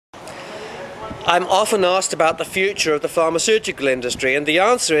I'm often asked about the future of the pharmaceutical industry, and the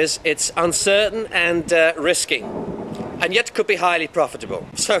answer is it's uncertain and risky, and yet could be highly profitable.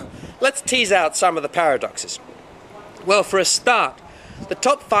 So let's tease out some of the paradoxes. Well, for a start, the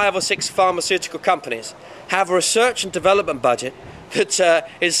top 5 or 6 pharmaceutical companies have a research and development budget that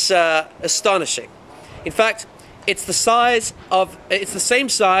is astonishing. In fact, it's the same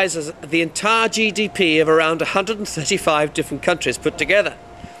size as the entire GDP of around 135 different countries put together.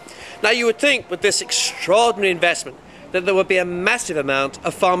 Now, you would think with this extraordinary investment that there would be a massive amount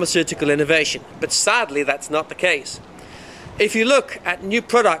of pharmaceutical innovation, but sadly that's not the case. If you look at new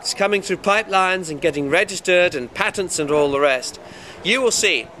products coming through pipelines and getting registered and patents and all the rest, you will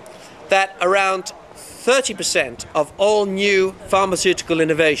see that around 30% of all new pharmaceutical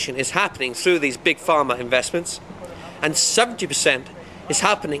innovation is happening through these big pharma investments, and 70% is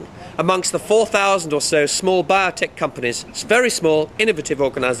happening amongst the 4,000 or so small biotech companies, very small, innovative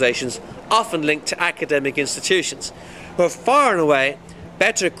organizations, often linked to academic institutions, who are far and away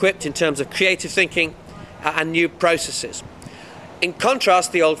better equipped in terms of creative thinking and new processes. In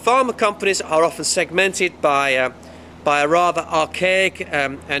contrast, the old pharma companies are often segmented by a rather archaic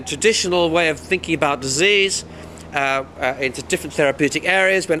and traditional way of thinking about disease into different therapeutic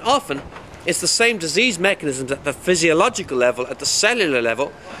areas, when often it's the same disease mechanisms at the physiological level, at the cellular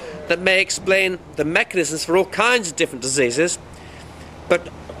level, that may explain the mechanisms for all kinds of different diseases. But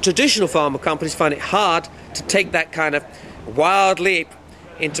traditional pharma companies find it hard to take that kind of wild leap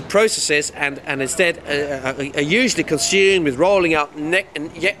into processes, and instead are usually consumed with rolling out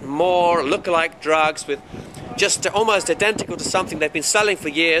yet more lookalike drugs with just almost identical to something they've been selling for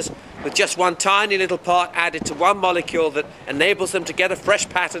years, with just one tiny little part added to one molecule that enables them to get a fresh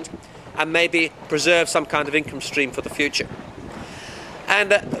patent and maybe preserve some kind of income stream for the future.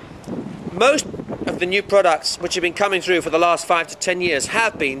 And most of the new products which have been coming through for the last 5 to 10 years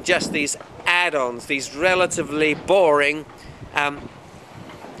have been just these add-ons, these relatively boring,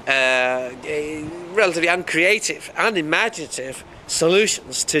 relatively uncreative, unimaginative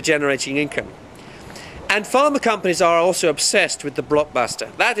solutions to generating income. And pharma companies are also obsessed with the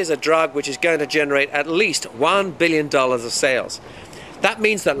blockbuster. That is a drug which is going to generate at least $1 billion of sales. That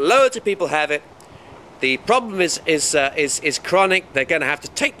means that loads of people have it. The problem is chronic. They're going to have to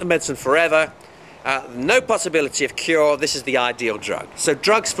take the medicine forever. No possibility of cure. This is the ideal drug. So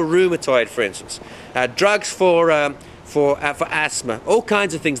drugs for rheumatoid, for instance, drugs for asthma, all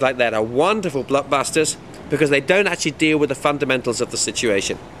kinds of things like that are wonderful blockbusters because they don't actually deal with the fundamentals of the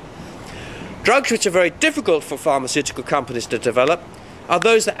situation. Drugs which are very difficult for pharmaceutical companies to develop are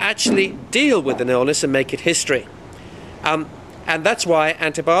those that actually deal with an illness and make it history. And that's why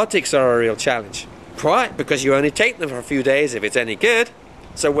antibiotics are a real challenge. Why? Because you only take them for a few days if it's any good.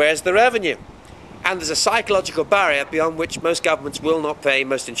 So where's the revenue? And there's a psychological barrier beyond which most governments will not pay,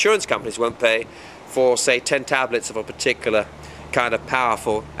 most insurance companies won't pay for, say, 10 tablets of a particular kind of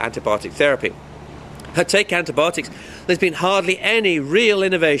powerful antibiotic therapy. Take antibiotics. There's been hardly any real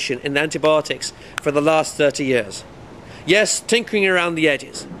innovation in antibiotics for the last 30 years. Yes, tinkering around the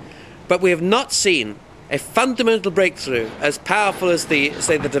edges, but we have not seen a fundamental breakthrough as powerful as the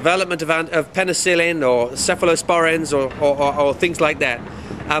development of penicillin or cephalosporins or things like that,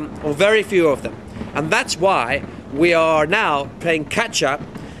 or very few of them. And that's why we are now playing catch-up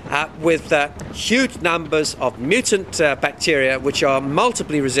with huge numbers of mutant bacteria which are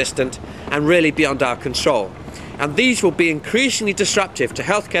multiply resistant and really beyond our control. And these will be increasingly disruptive to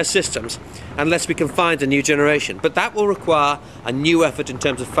healthcare systems unless we can find a new generation. But that will require a new effort in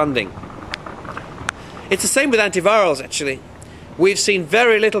terms of funding. It's the same with antivirals, actually. We've seen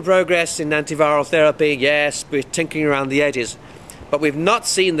very little progress in antiviral therapy. Yes, we're tinkering around the edges, but we've not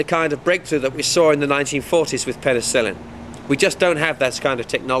seen the kind of breakthrough that we saw in the 1940s with penicillin. We just don't have those kind of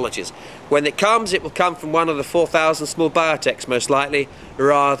technologies. When it comes, it will come from one of the 4,000 small biotechs, most likely,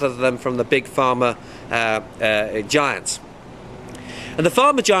 rather than from the big pharma giants. And the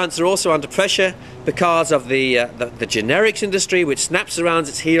pharma giants are also under pressure because of the generics industry, which snaps around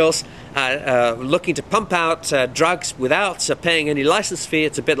its heels, looking to pump out drugs without paying any license fee.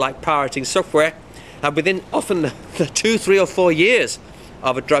 It's a bit like pirating software. Within often 2, 3 or 4 years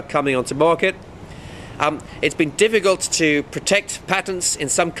of a drug coming onto market. It's been difficult to protect patents in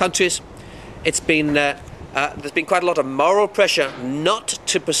some countries. There's been quite a lot of moral pressure not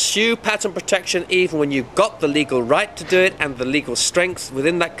to pursue patent protection even when you've got the legal right to do it and the legal strength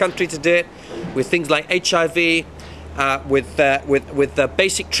within that country to do it, with things like HIV, with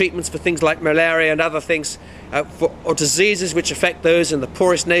basic treatments for things like malaria and other things, or diseases which affect those in the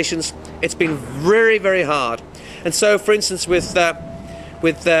poorest nations. It's been very, very hard. And so, for instance, with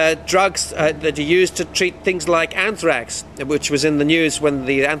with drugs that are used to treat things like anthrax, which was in the news when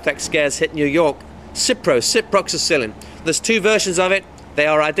the anthrax scares hit New York. Ciproxycillin. There's two versions of it. They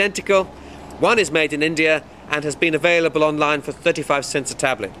are identical. One is made in India and has been available online for 35 cents a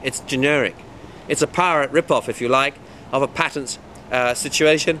tablet. It's generic. It's a pirate ripoff, if you like, of a patent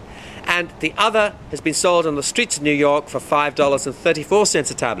situation. And the other has been sold on the streets of New York for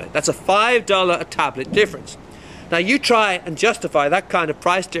 $5.34 a tablet. That's a $5 a tablet difference. Now you try and justify that kind of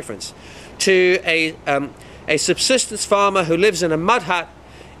price difference to a subsistence farmer who lives in a mud hut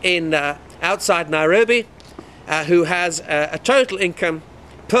in outside Nairobi, who has a total income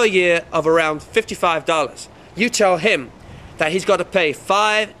per year of around $55. You tell him that he's got to pay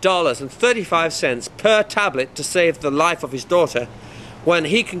 $5.35 per tablet to save the life of his daughter, when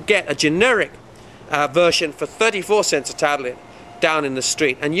he can get a generic version for 34 cents a tablet down in the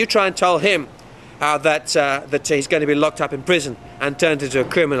street. And you try and tell him that he's going to be locked up in prison and turned into a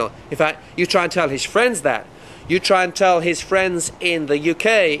criminal. In fact, you try and tell his friends that. You try and tell his friends in the UK,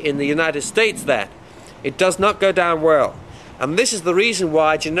 in the United States, that. It does not go down well. And this is the reason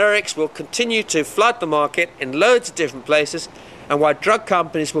why generics will continue to flood the market in loads of different places, and why drug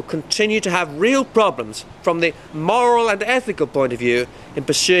companies will continue to have real problems from the moral and ethical point of view in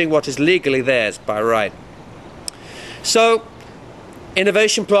pursuing what is legally theirs by right. So,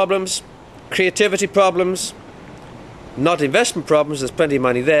 innovation problems, creativity problems, not investment problems, there's plenty of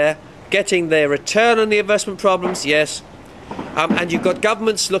money there. Getting their return on the investment problems, yes. And you've got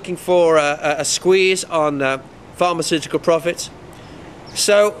governments looking for a squeeze on pharmaceutical profits.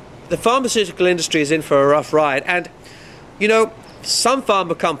 So the pharmaceutical industry is in for a rough ride, and you know, some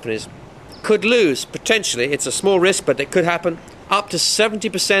pharma companies could lose, potentially, it's a small risk but it could happen, up to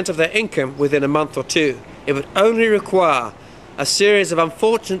 70% of their income within a month or two. It would only require a series of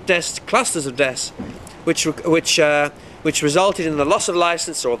unfortunate deaths, clusters of deaths, which resulted in the loss of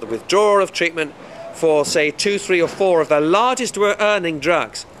license or the withdrawal of treatment for, say, 2, 3 or 4 of their largest earning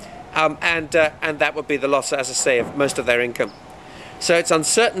drugs, and that would be the loss, as I say, of most of their income. So it's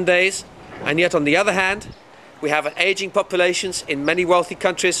uncertain days, and yet on the other hand, we have an aging populations in many wealthy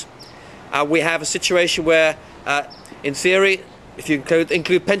countries. We have a situation where, in theory, if you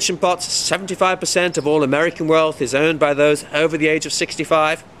include pension pots, 75% of all American wealth is owned by those over the age of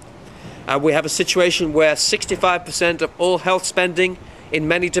 65. We have a situation where 65% of all health spending in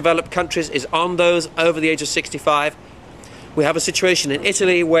many developed countries is on those over the age of 65. We have a situation in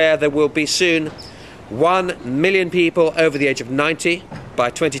Italy where there will be soon 1 million people over the age of 90 by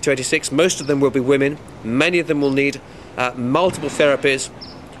 2026. Most of them will be women. Many of them will need multiple therapies.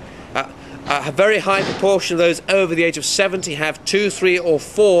 A very high proportion of those over the age of 70 have 2, 3 or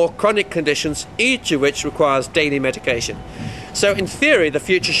 4 chronic conditions, each of which requires daily medication. So in theory, the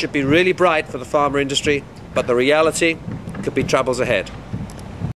future should be really bright for the pharma industry, but the reality could be troubles ahead.